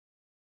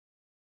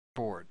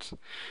motherboards.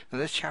 Now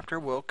this chapter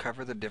will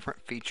cover the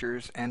different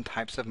features and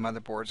types of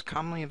motherboards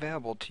commonly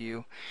available to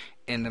you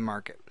in the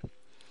market.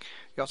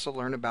 You also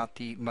learn about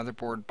the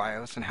motherboard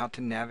BIOS and how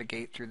to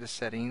navigate through the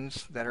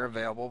settings that are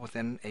available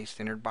within a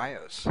standard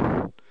BIOS.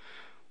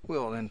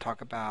 We'll then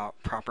talk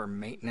about proper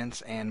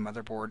maintenance and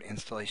motherboard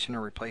installation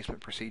or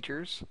replacement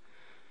procedures.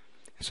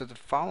 So the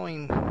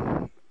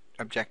following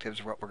objectives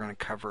are what we're going to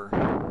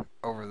cover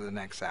over the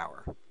next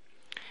hour.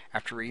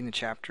 After reading the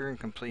chapter and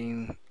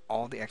completing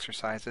all the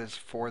exercises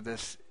for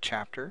this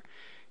chapter,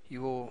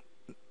 you will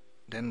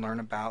then learn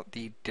about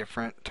the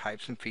different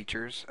types and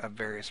features of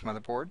various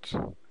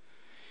motherboards.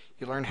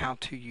 You learn how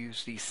to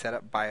use the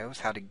setup BIOS,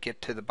 how to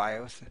get to the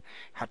BIOS,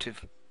 how to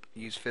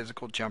use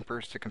physical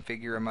jumpers to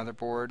configure a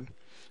motherboard,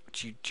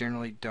 which you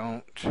generally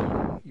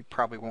you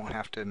probably won't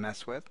have to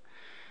mess with.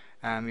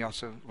 You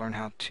also learn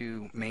how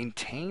to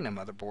maintain a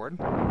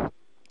motherboard.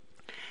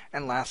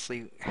 And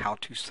lastly, how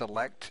to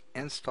select,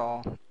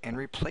 install, and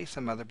replace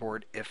a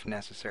motherboard if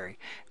necessary.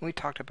 And we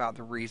talked about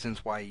the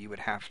reasons why you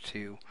would have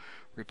to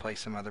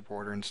replace a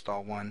motherboard or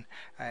install one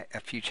a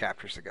few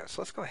chapters ago.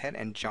 So let's go ahead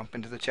and jump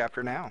into the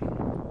chapter now.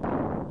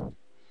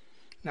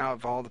 Now,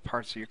 of all the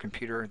parts of your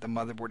computer, the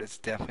motherboard is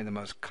definitely the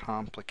most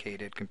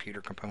complicated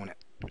computer component.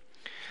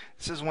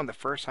 This is one of the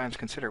first items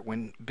considered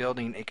when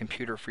building a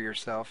computer for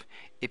yourself,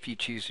 if you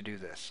choose to do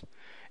this.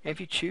 And if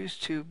you choose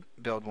to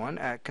build one,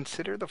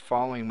 consider the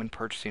following when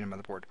purchasing a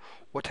motherboard.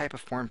 What type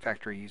of form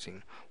factor are you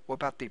using? What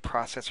about the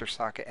processor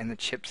socket and the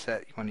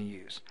chipset you want to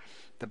use?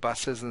 The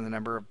buses and the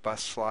number of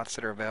bus slots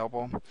that are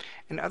available,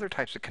 and other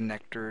types of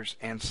connectors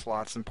and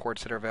slots and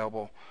ports that are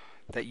available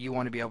that you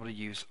want to be able to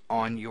use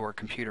on your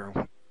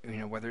computer. You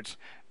know, whether it's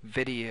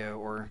video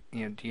or,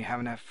 you know, do you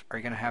have enough? Are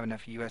you going to have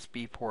enough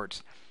USB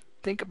ports?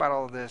 Think about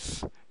all of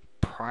this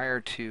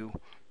prior to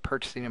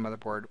purchasing a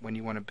motherboard when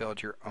you want to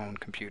build your own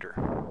computer.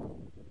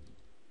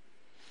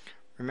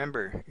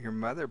 Remember, your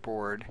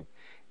motherboard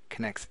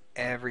connects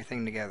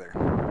everything together.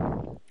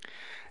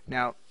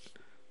 Now,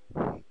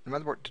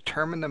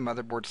 determine the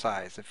motherboard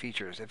size, the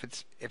features, if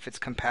it's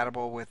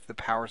compatible with the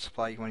power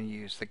supply you want to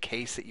use, the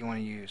case that you want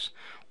to use,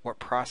 what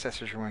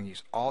processors you want to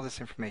use. All this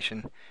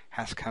information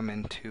has to come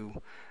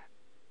into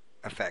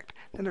effect.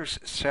 Then there's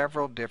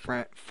several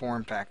different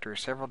form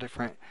factors, several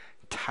different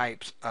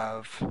types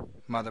of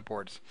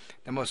motherboards.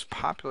 The most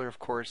popular, of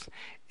course,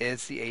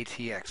 is the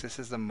ATX. This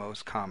is the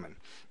most common.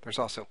 There's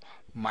also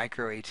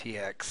micro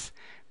ATX,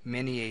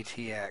 mini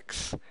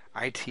ATX,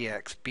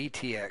 ITX,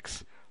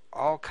 BTX,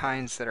 all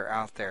kinds that are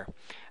out there.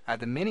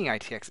 The mini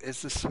ITX is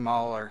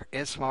smaller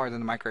than the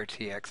micro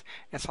ATX.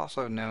 It's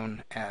also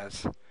known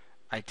as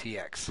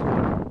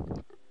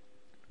ITX.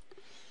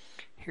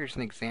 Here's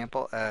an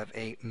example of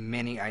a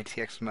mini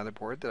ITX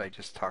motherboard that I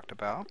just talked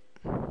about.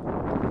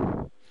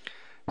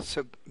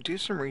 So do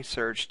some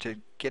research to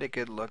get a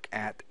good look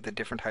at the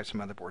different types of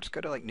motherboards.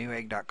 Go to like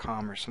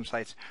newegg.com or some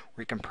sites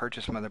where you can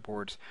purchase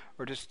motherboards,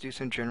 or just do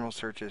some general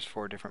searches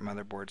for different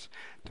motherboards.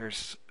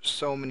 There's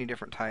so many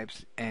different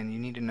types, and you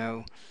need to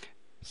know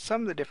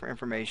some of the different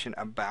information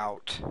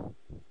about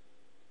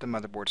the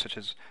motherboard, such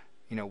as,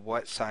 you know,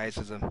 what size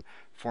is a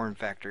form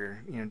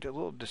factor, you know, do a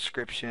little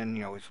description,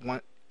 you know,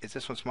 is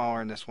this one smaller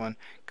than this one?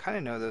 Kind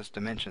of know those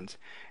dimensions.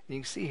 And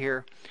you can see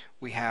here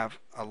we have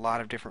a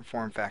lot of different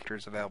form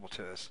factors available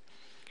to us.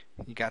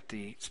 You got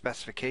the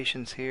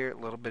specifications here, a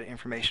little bit of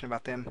information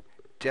about them.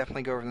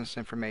 Definitely go over this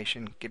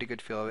information, get a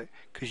good feel of it,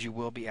 because you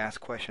will be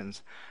asked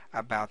questions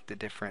about the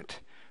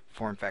different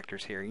form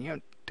factors here. You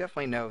know,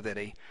 definitely know that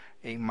a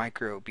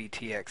micro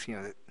BTX, you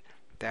know,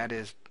 that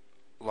is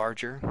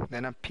larger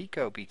than a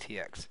pico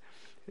BTX,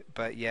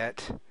 but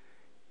yet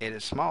it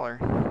is smaller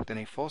than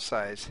a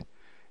full-size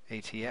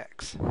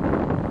ATX.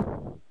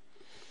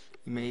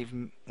 You may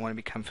even want to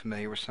become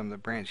familiar with some of the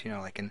brands. You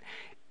know, like an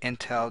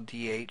Intel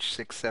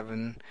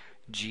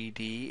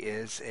DH67GD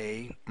is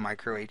a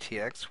micro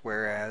ATX,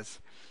 whereas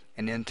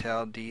an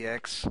Intel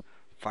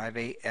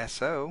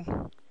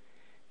DX58SO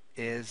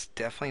is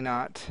definitely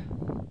not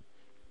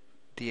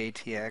the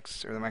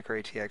ATX or the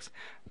micro ATX,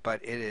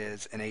 but it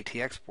is an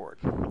ATX board.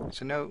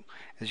 So note,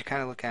 as you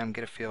kind of look at them,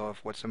 get a feel of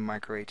what's a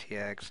micro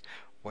ATX,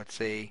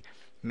 what's a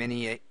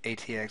mini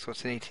ATX,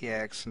 what's an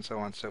ATX, and so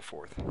on and so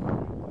forth.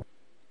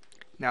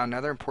 Now,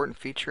 another important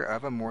feature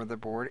of a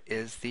motherboard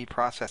is the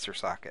processor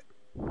socket.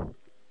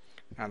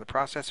 Now, the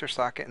processor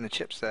socket and the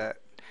chipset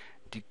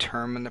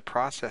determine the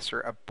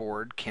processor a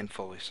board can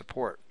fully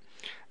support.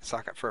 A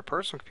socket for a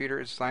personal computer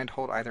is designed to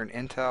hold either an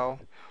Intel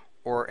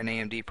or an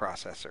AMD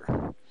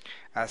processor.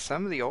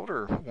 Some of the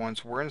older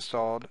ones were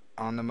installed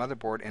on the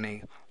motherboard in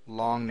a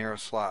long, narrow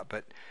slot,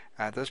 but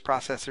those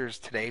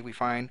processors today we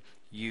find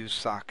use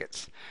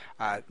sockets.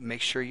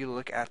 Make sure you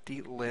look at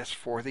the list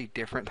for the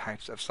different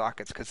types of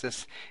sockets, because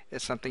this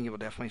is something you will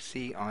definitely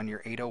see on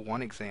your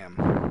 801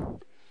 exam.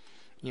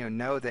 You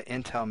know that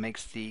Intel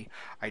makes the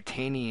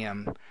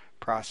Itanium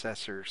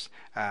processors,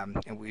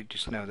 and we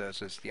just know those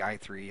as the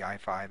i3,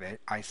 i5,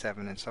 i7,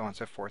 and so on and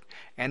so forth,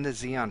 and the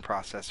Xeon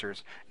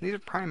processors. And these are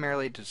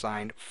primarily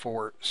designed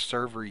for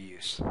server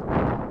use.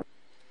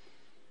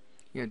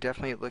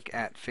 Definitely look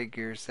at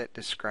figures that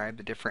describe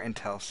the different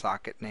Intel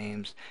socket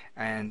names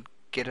and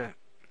get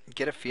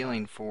a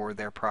feeling for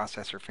their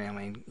processor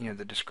family.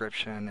 The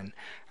description and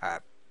uh,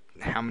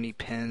 how many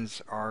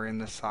pins are in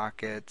the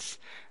sockets,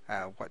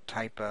 what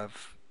type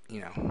of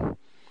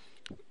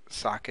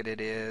socket it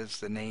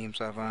is, the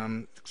names of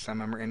them. Some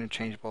of them are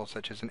interchangeable,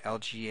 such as an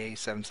LGA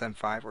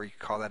 775, or you could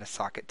call that a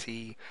socket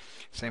T.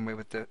 Same way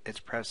with its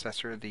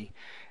predecessor, the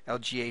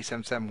LGA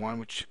 771,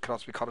 which could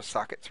also be called a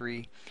socket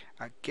 3.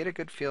 Get a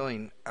good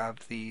feeling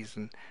of these,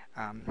 and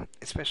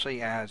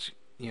especially as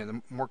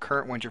the more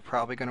current ones you're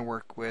probably going to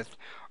work with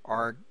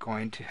are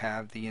going to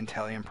have the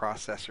Intellium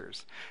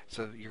processors.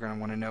 So you're going to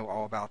want to know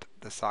all about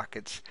the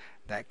sockets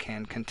that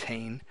can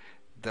contain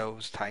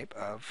those type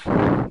of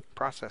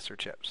processor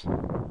chips.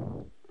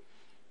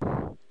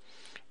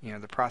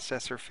 The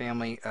processor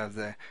family of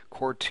the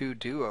Core 2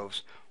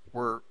 Duos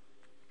were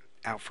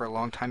out for a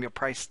long time. You'll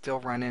probably still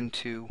run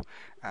into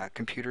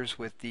computers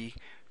with the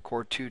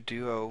Core 2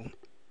 Duo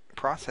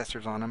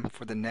processors on them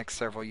for the next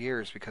several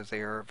years because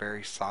they are a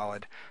very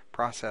solid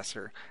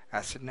processor.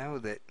 So know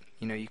that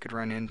you could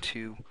run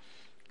into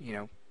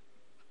 2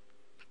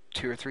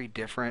 or 3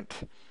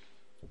 different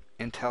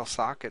Intel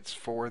sockets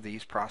for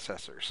these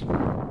processors.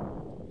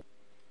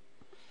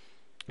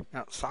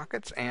 Now,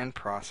 sockets and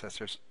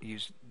processors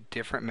use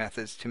different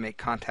methods to make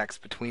contacts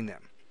between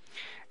them.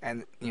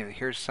 And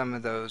here's some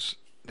of those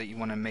that you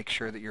want to make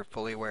sure that you're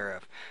fully aware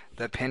of.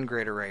 The pin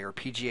grid array, or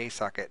PGA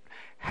socket,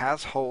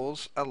 has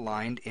holes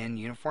aligned in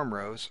uniform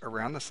rows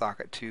around the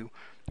socket to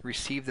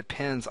receive the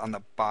pins on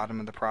the bottom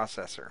of the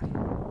processor.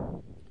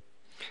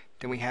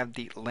 Then we have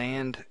the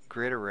land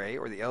grid array,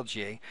 or the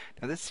LGA.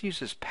 Now this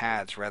uses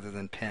pads rather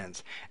than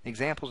pins.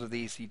 Examples of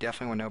these you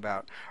definitely want to know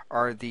about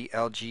are the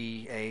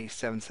LGA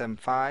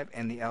 775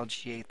 and the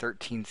LGA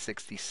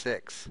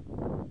 1366.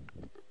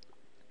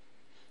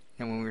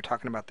 And when we were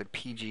talking about the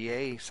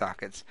PGA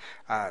sockets,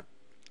 a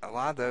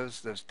lot of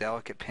those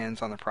delicate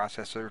pins on the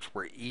processors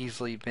were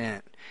easily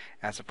bent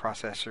as the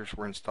processors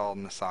were installed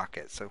in the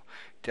socket. So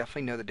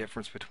definitely know the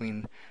difference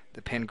between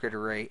the pin grid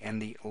array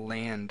and the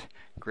land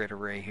grid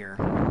array here.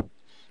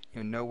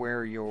 Know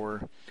where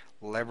your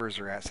levers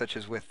are at, such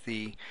as with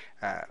the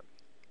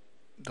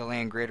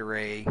land grid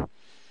array,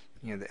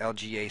 the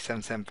LGA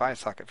 775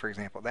 socket, for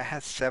example. That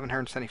has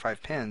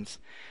 775 pins,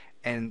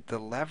 and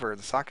the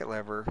socket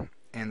lever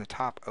and the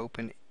top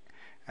open.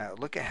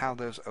 Look at how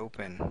those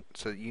open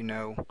so that you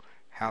know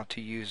how to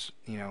use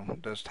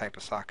those type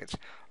of sockets.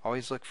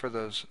 Always look for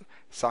those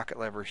socket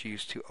levers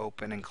used to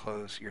open and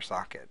close your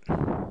socket.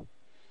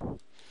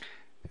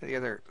 The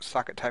other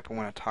socket type I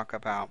want to talk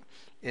about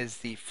is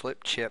the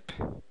flip chip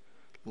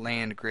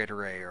land grid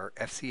array, or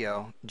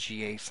FCL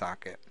GA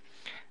socket.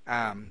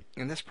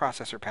 In this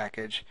processor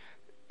package,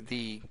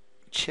 the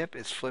chip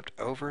is flipped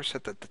over so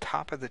that the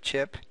top of the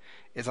chip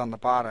is on the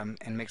bottom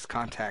and makes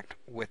contact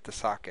with the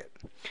socket.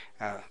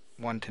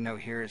 One to know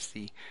here is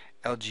the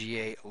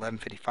LGA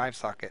 1155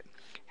 socket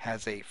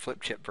has a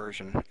flip chip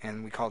version,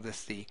 and we call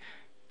this the,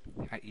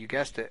 you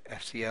guessed it,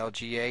 FCL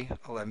GA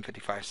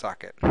 1155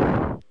 socket.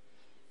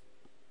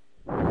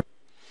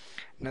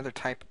 Another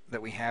type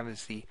that we have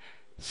is the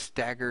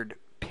staggered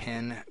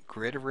pin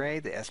grid array,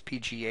 the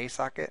SPGA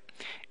socket.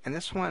 And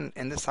this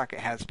socket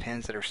has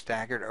pins that are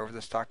staggered over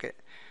the socket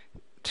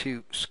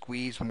to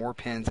squeeze more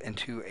pins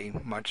into a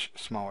much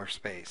smaller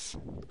space.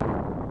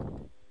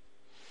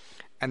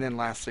 And then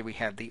lastly, we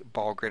have the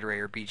ball grid array,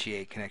 or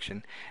BGA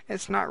connection.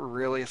 It's not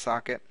really a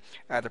socket.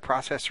 The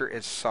processor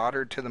is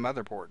soldered to the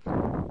motherboard.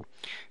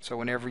 So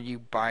whenever you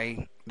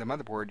buy the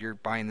motherboard, you're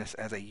buying this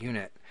as a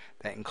unit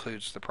that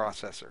includes the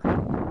processor.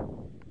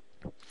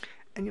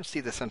 And you'll see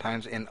this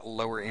sometimes in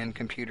lower end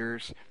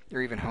computers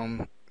or even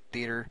home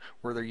theater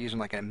where they're using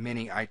like a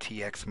mini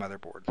ITX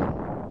motherboard.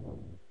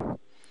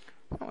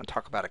 I want to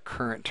talk about a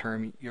current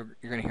term you're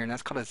going to hear, and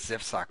that's called a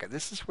ZIF socket.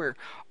 This is where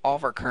all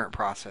of our current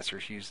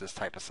processors use this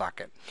type of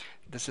socket.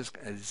 This is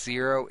a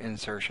zero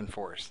insertion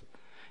force.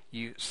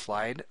 You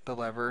slide the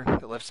lever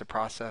that lifts the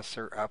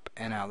processor up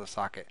and out of the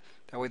socket.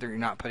 That way you're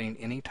not putting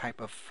any type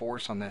of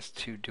force on this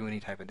to do any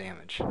type of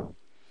damage.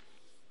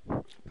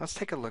 Let's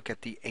take a look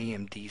at the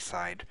AMD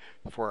side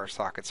for our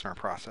sockets and our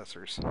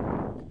processors.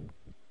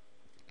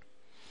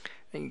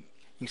 And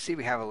you see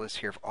we have a list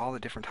here of all the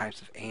different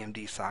types of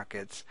AMD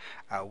sockets,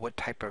 what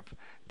type of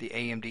the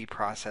AMD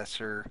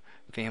processor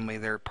family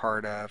they're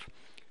part of.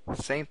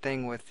 Same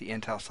thing with the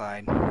Intel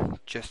side.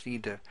 Just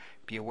need to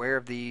be aware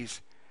of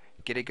these,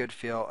 get a good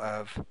feel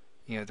of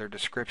their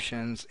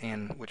descriptions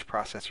and which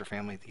processor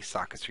family these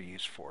sockets are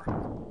used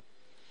for.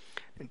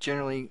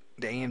 Generally,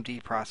 the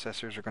AMD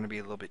processors are going to be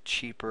a little bit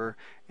cheaper,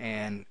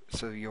 and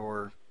so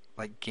your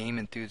like game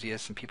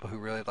enthusiasts and people who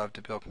really love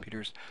to build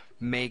computers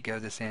may go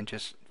this in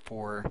just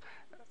for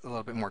a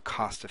little bit more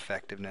cost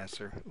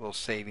effectiveness or a little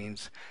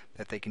savings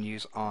that they can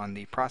use on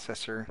the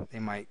processor. They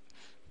might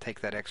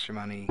take that extra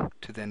money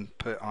to then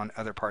put on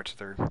other parts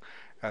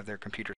of their computer